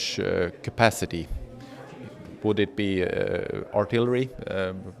range capacity. Would it be artillery,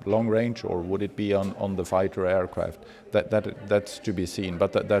 long range, or would it be on the fighter aircraft? That's to be seen,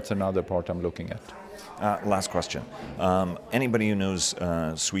 but that's another part I'm looking at. Last question. Anybody who knows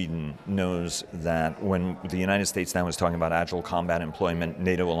Sweden knows that when the United States now is talking about agile combat employment,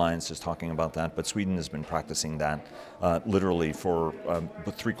 NATO alliance is talking about that, but Sweden has been practicing that literally for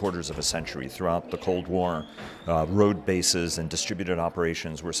 3/4 of a century. Throughout the Cold War, road bases and distributed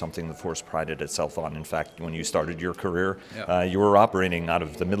operations were something the force prided itself on. In fact, when you started your career, you were operating out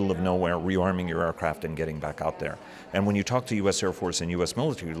of the middle of nowhere, rearming your aircraft and getting back out there. And when you talk to U.S. Air Force and U.S.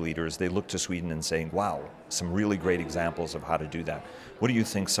 military leaders, they look to Sweden and saying, wow, some really great examples of how to do that. What do you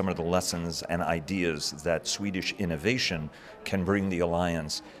think some of the lessons and ideas that Swedish innovation can bring the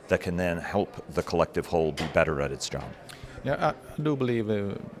alliance that can then help the collective whole be better at its job? Yeah, I do believe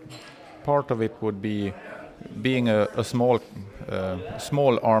part of it would be being a small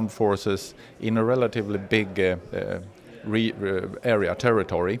armed forces in a relatively big area,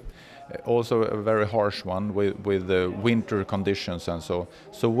 territory. Also a very harsh one with winter conditions and so.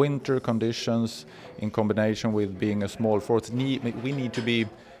 So winter conditions in combination with being a small force, we need to be,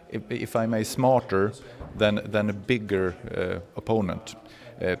 if I may, smarter than a bigger opponent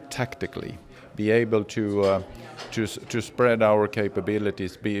tactically. Be able to spread our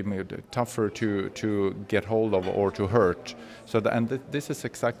capabilities, be tougher to get hold of or to hurt. So this is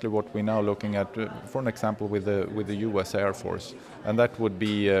exactly what we're now looking at. For an example, with the U.S. Air Force, and that would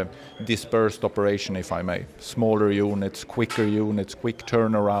be dispersed operation, if I may. Smaller units, quick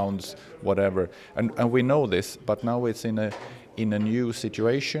turnarounds, whatever. And we know this, but now it's in a new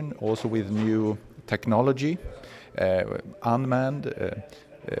situation, also with new technology, unmanned.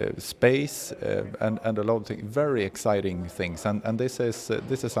 Space and a lot of things, very exciting things, and this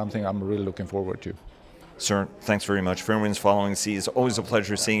is something I'm really looking forward to. Sir, thanks very much. Fairwinds Following Seas, always a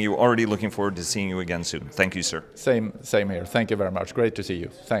pleasure seeing you. Already looking forward to seeing you again soon. Thank you, sir. Same here. Thank you very much. Great to see you.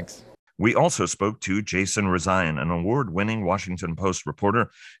 Thanks. We also spoke to Jason Rezaian, an award-winning Washington Post reporter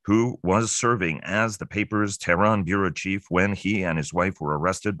who was serving as the paper's Tehran bureau chief when he and his wife were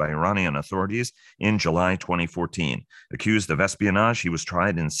arrested by Iranian authorities in July 2014. Accused of espionage, he was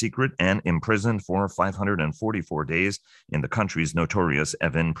tried in secret and imprisoned for 544 days in the country's notorious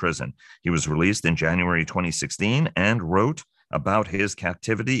Evin prison. He was released in January 2016 and wrote about his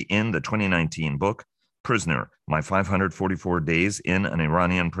captivity in the 2019 book, Prisoner, My 544 Days in an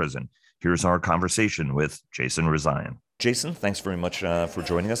Iranian Prison. Here's our conversation with Jason Rezaian. Jason, thanks very much for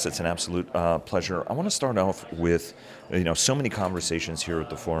joining us. It's an absolute pleasure. I want to start off with, so many conversations here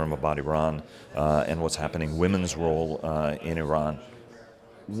at the forum about Iran and what's happening, women's role in Iran.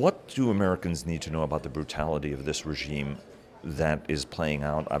 What do Americans need to know about the brutality of this regime that is playing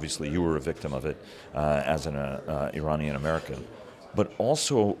out? Obviously, you were a victim of it as an Iranian American, but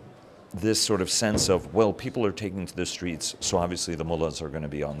also this sort of sense of, well, people are taking to the streets, so obviously the mullahs are going to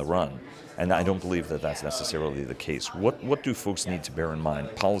be on the run. And I don't believe that that's necessarily the case. What do folks need to bear in mind,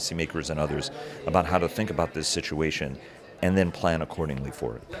 policymakers and others, about how to think about this situation and then plan accordingly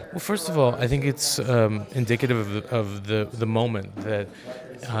for it? Well, first of all, I think it's indicative of the moment that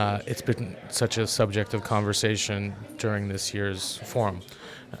it's been such a subject of conversation during this year's forum.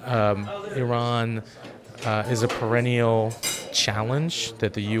 Iran is a perennial challenge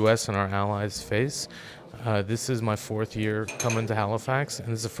that the U.S. and our allies face. This is my 4th year coming to Halifax, and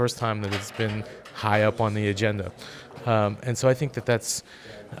this is the first time that it's been high up on the agenda. And so I think that that's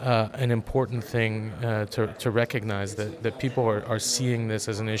an important thing to recognize, that people are seeing this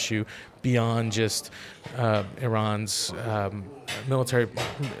as an issue beyond just Iran's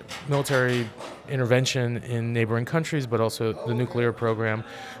military intervention in neighboring countries, but also the nuclear program.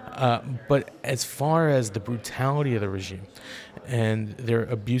 But as far as the brutality of the regime and their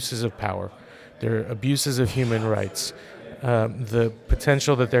abuses of power, their abuses of human rights, the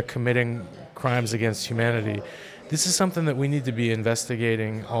potential that they're committing crimes against humanity, this is something that we need to be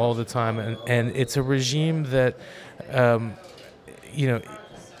investigating all the time. And it's a regime that,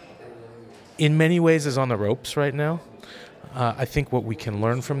 in many ways is on the ropes right now. I think what we can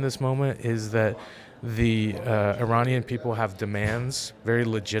learn from this moment is that the Iranian people have demands, very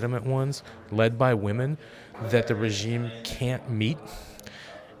legitimate ones, led by women, that the regime can't meet.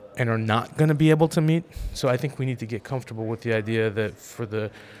 and are not going to be able to meet. So I think we need to get comfortable with the idea that for the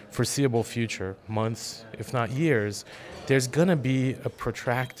foreseeable future, months, if not years, there's going to be a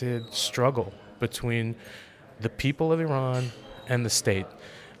protracted struggle between the people of Iran and the state.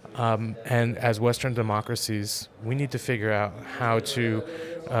 And as Western democracies, we need to figure out how to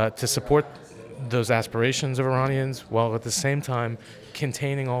support those aspirations of Iranians while at the same time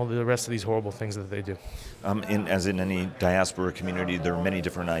containing all the rest of these horrible things that they do. As in any diaspora community, there are many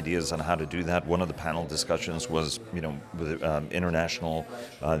different ideas on how to do that. One of the panel discussions was, with the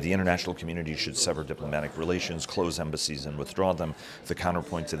international community should sever diplomatic relations, close embassies, and withdraw them. The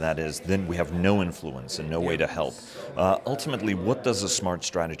counterpoint to that is then we have no influence and no way to help. Ultimately, what does a smart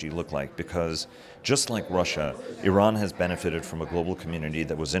strategy look like? Because just like Russia, Iran has benefited from a global community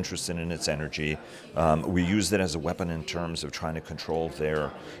that was interested in its energy. We used it as a weapon in terms of trying to control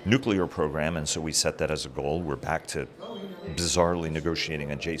their nuclear program, and so we set that as a goal. We're back to bizarrely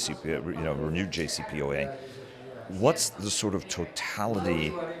negotiating a renewed JCPOA. What's the sort of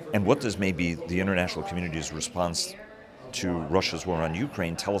totality, and what does maybe the international community's response to Russia's war on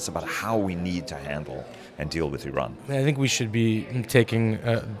Ukraine tell us about how we need to handle and deal with Iran? I think we should be taking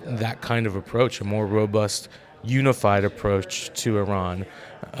that kind of approach, a more robust, unified approach to Iran.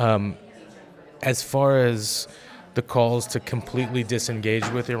 As far as the calls to completely disengage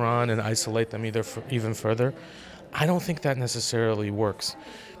with Iran and isolate them even further, I don't think that necessarily works.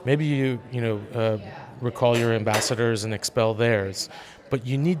 Maybe you recall your ambassadors and expel theirs, but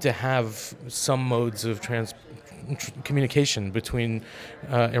you need to have some modes of communication between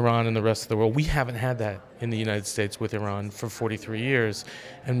Iran and the rest of the world. We haven't had that in the United States with Iran for 43 years,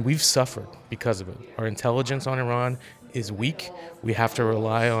 and we've suffered because of it. Our intelligence on Iran is weak. We have to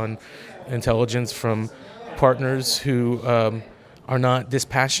rely on intelligence from partners who are not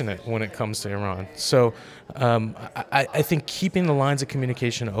dispassionate when it comes to Iran. So I think keeping the lines of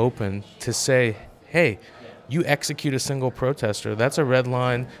communication open to say, hey, you execute a single protester, that's a red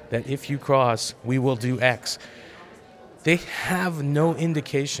line that if you cross, we will do X. They have no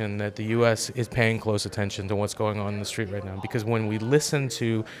indication that the U.S. is paying close attention to what's going on in the street right now, because when we listen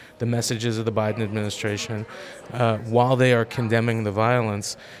to the messages of the Biden administration, while they are condemning the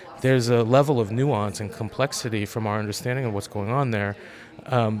violence, there's a level of nuance and complexity from our understanding of what's going on there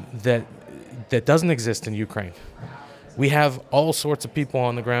that doesn't exist in Ukraine. We have all sorts of people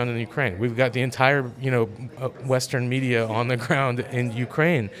on the ground in Ukraine. We've got the entire, Western media on the ground in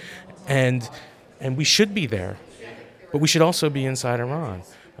Ukraine, and we should be there, but we should also be inside Iran.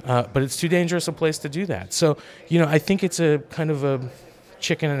 But it's too dangerous a place to do that. So, I think it's a kind of a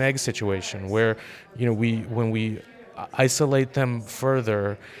chicken and egg situation where, when we isolate them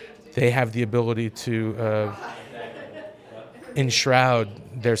further, they have the ability to enshroud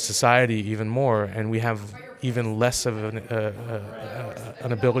their society even more, and we have even less of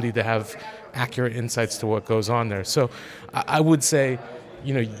an ability to have accurate insights to what goes on there. So I would say,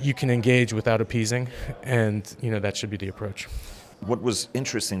 you can engage without appeasing, and, that should be the approach. What was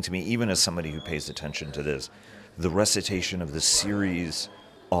interesting to me, even as somebody who pays attention to this, the recitation of the series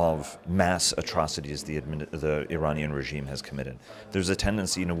of mass atrocities the Iranian regime has committed. There's a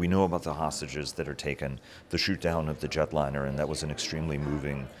tendency, we know about the hostages that are taken, the shoot down of the jetliner, and that was an extremely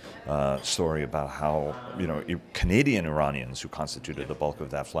moving story about how, Canadian Iranians who constituted the bulk of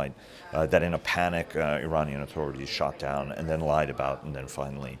that flight, that in a panic, Iranian authorities shot down and then lied about and then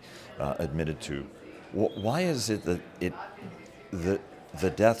finally admitted to. Why is it that the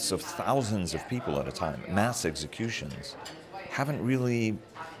deaths of thousands of people at a time, mass executions, haven't really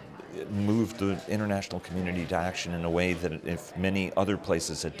moved the international community to action in a way that if many other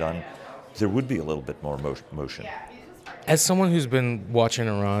places had done, there would be a little bit more motion? As someone who's been watching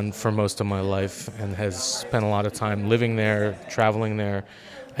Iran for most of my life and has spent a lot of time living there, traveling there,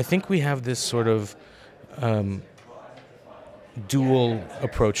 I think we have this sort of dual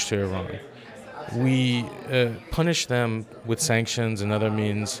approach to Iran. We punish them with sanctions and other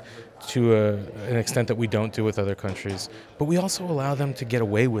means to an extent that we don't do with other countries. But we also allow them to get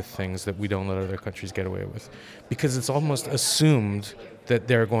away with things that we don't let other countries get away with, because it's almost assumed that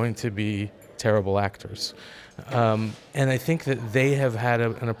they're going to be terrible actors. And I think that they have had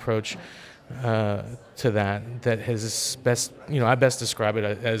an approach to that has best, I best describe it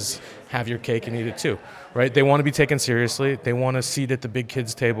as have your cake and eat it too, right? They want to be taken seriously. They want a seat at the big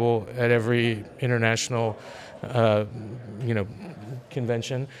kids table at every international,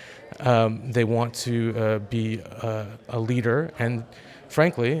 convention. They want to be a leader, and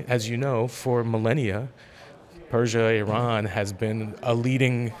frankly, as you know, for millennia, Persia, Iran has been a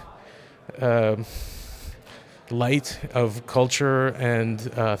leading light of culture and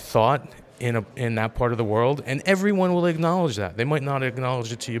thought in that part of the world, and everyone will acknowledge that. They might not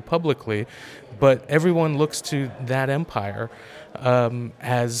acknowledge it to you publicly, but everyone looks to that empire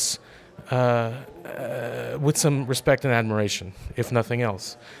as with some respect and admiration, if nothing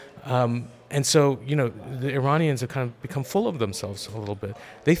else. And so, the Iranians have kind of become full of themselves a little bit.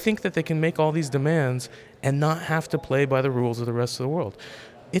 They think that they can make all these demands and not have to play by the rules of the rest of the world.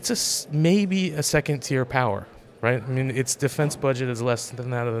 It's maybe a second-tier power, right? I mean, its defense budget is less than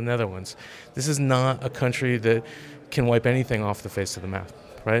that of the Netherlands. This is not a country that can wipe anything off the face of the map,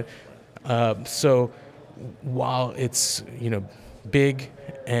 right? So while it's, big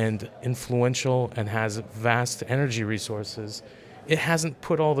and influential and has vast energy resources, it hasn't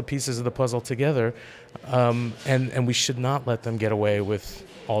put all the pieces of the puzzle together, and we should not let them get away with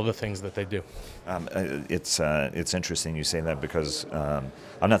all the things that they do. It's interesting you say that, because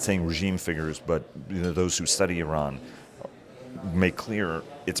I'm not saying regime figures, but those who study Iran make clear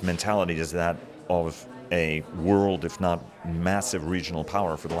its mentality is that of a world, if not massive regional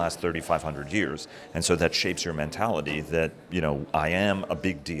power for the last 3,500 years. And so that shapes your mentality that, I am a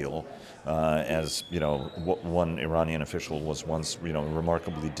big deal. As one Iranian official was once,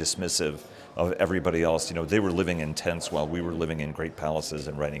 remarkably dismissive of everybody else. They were living in tents while we were living in great palaces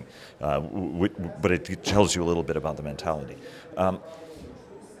and writing. But it tells you a little bit about the mentality.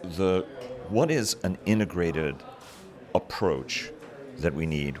 What is an integrated approach that we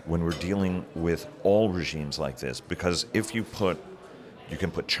need when we're dealing with all regimes like this? Because if you can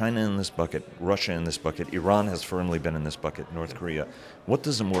put China in this bucket, Russia in this bucket, Iran has firmly been in this bucket, North Korea. What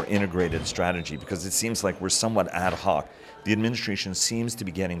does a more integrated strategy? Because it seems like we're somewhat ad hoc. The administration seems to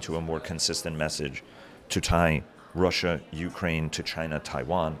be getting to a more consistent message to tie Russia, Ukraine to China,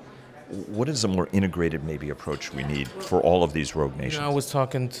 Taiwan. What is a more integrated maybe approach we need for all of these rogue nations? I was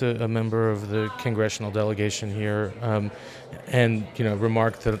talking to a member of the congressional delegation here, and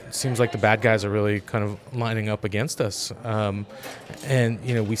remarked that it seems like the bad guys are really kind of lining up against us, and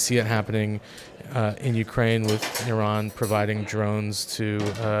we see it happening in Ukraine with Iran providing drones to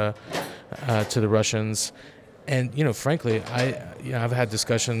the Russians. And frankly, I've had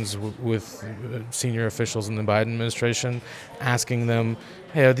discussions with senior officials in the Biden administration, asking them,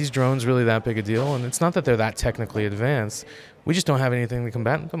 "Hey, are these drones really that big a deal?" And it's not that they're that technically advanced. We just don't have anything to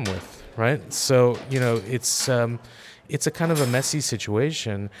combat them with, right? So it's a kind of a messy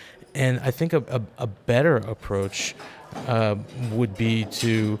situation, and I think a better approach would be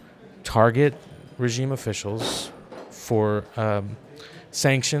to target regime officials for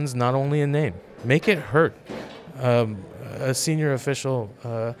sanctions, not only in name. Make it hurt. A senior official,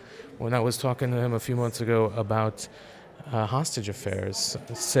 when I was talking to him a few months ago about hostage affairs,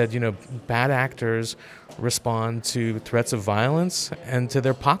 said, bad actors respond to threats of violence and to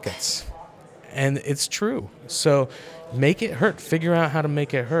their pockets. And it's true. So make it hurt. Figure out how to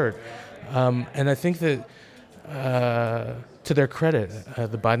make it hurt. And I think that, to their credit,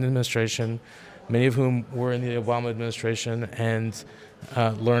 the Biden administration, many of whom were in the Obama administration and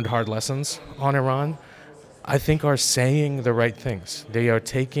learned hard lessons on Iran, I think are saying the right things. They are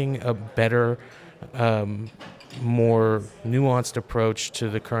taking a better, more nuanced approach to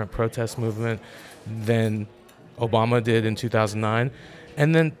the current protest movement than Obama did in 2009,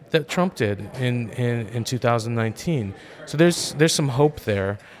 and then that Trump did in 2019. So there's some hope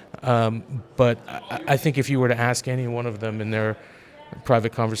there. But I think if you were to ask any one of them in their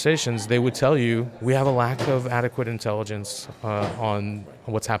private conversations, they would tell you we have a lack of adequate intelligence on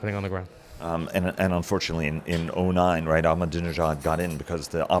what's happening on the ground. And unfortunately, in 2009, right, Ahmadinejad got in because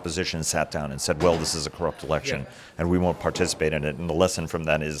the opposition sat down and said, well, this is a corrupt election, and we won't participate in it. And the lesson from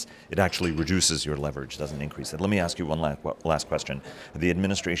that is it actually reduces your leverage, doesn't increase it. Let me ask you one last question. The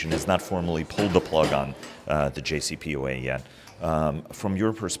administration has not formally pulled the plug on the JCPOA yet. From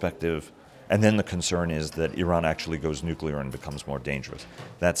your perspective, and then the concern is that Iran actually goes nuclear and becomes more dangerous.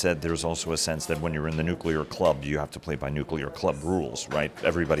 That said, there's also a sense that when you're in the nuclear club, you have to play by nuclear club rules, right?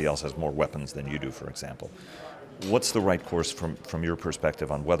 Everybody else has more weapons than you do, for example. What's the right course from your perspective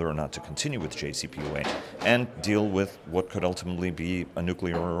on whether or not to continue with JCPOA and deal with what could ultimately be a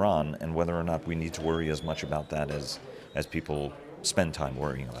nuclear Iran, and whether or not we need to worry as much about that as people spend time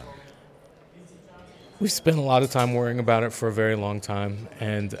worrying about it? We've spent a lot of time worrying about it for a very long time,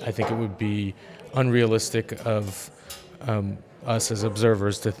 and I think it would be unrealistic of us as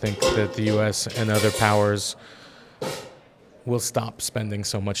observers to think that the U.S. and other powers will stop spending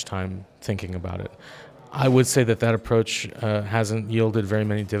so much time thinking about it. I would say that approach hasn't yielded very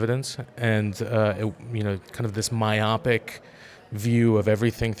many dividends, and kind of this myopic view of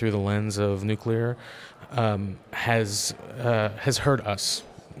everything through the lens of nuclear has hurt us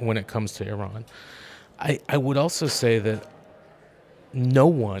when it comes to Iran. I would also say that no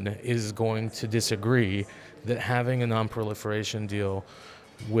one is going to disagree that having a non-proliferation deal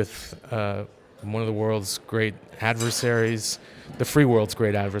with one of the world's great adversaries, the free world's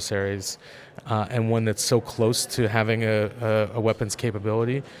great adversaries, and one that's so close to having a weapons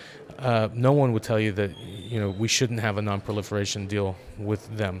capability, no one would tell you that we shouldn't have a non-proliferation deal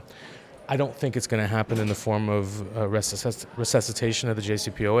with them. I don't think it's going to happen in the form of resuscitation of the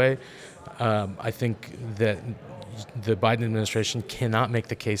JCPOA. I think that the Biden administration cannot make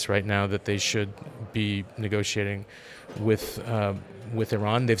the case right now that they should be negotiating with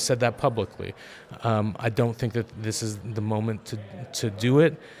Iran. They've said that publicly. I don't think that this is the moment to do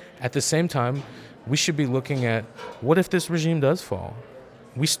it. At the same time, we should be looking at what if this regime does fall?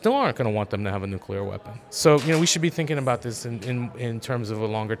 We still aren't going to want them to have a nuclear weapon. So, we should be thinking about this in terms of a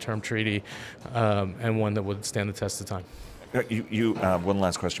longer-term treaty and one that would stand the test of time. One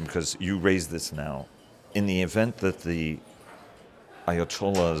last question, because you raised this now. In the event that the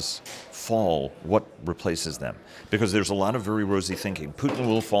Ayatollahs fall, what replaces them? Because there's a lot of very rosy thinking. Putin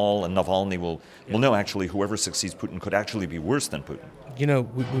will fall and Navalny will... Well, no, actually, whoever succeeds Putin could actually be worse than Putin.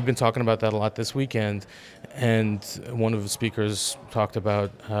 We've been talking about that a lot this weekend, and one of the speakers talked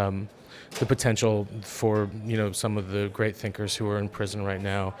about the potential for, some of the great thinkers who are in prison right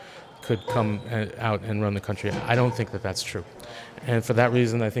now could come out and run the country. I don't think that that's true. And for that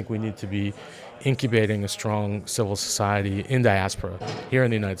reason, I think we need to be incubating a strong civil society in diaspora here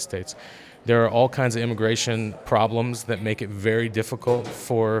in the United States. There are all kinds of immigration problems that make it very difficult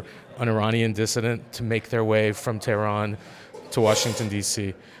for an Iranian dissident to make their way from Tehran to Washington,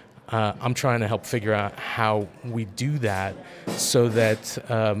 D.C. I'm trying to help figure out how we do that so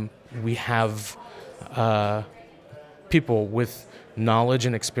that we have people with knowledge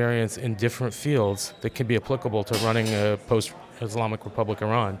and experience in different fields that can be applicable to running a post-Islamic Republic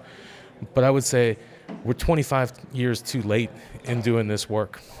Iran. But I would say we're 25 years too late in doing this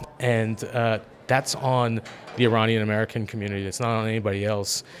work. And that's on the Iranian American community. It's not on anybody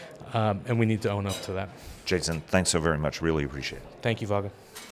else. And we need to own up to that. Jason, thanks so very much. Really appreciate it. Thank you, Vago.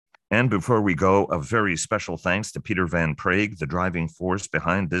 And before we go, a very special thanks to Peter Van Prague, the driving force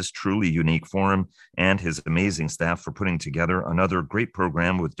behind this truly unique forum, and his amazing staff for putting together another great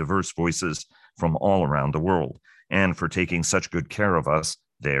program with diverse voices from all around the world, and for taking such good care of us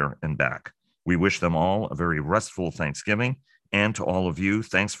there and back. We wish them all a very restful Thanksgiving, and to all of you,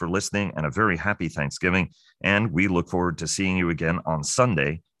 thanks for listening and a very happy Thanksgiving, and we look forward to seeing you again on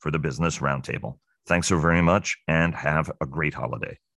Sunday for the Business Roundtable. Thanks so very much, and have a great holiday.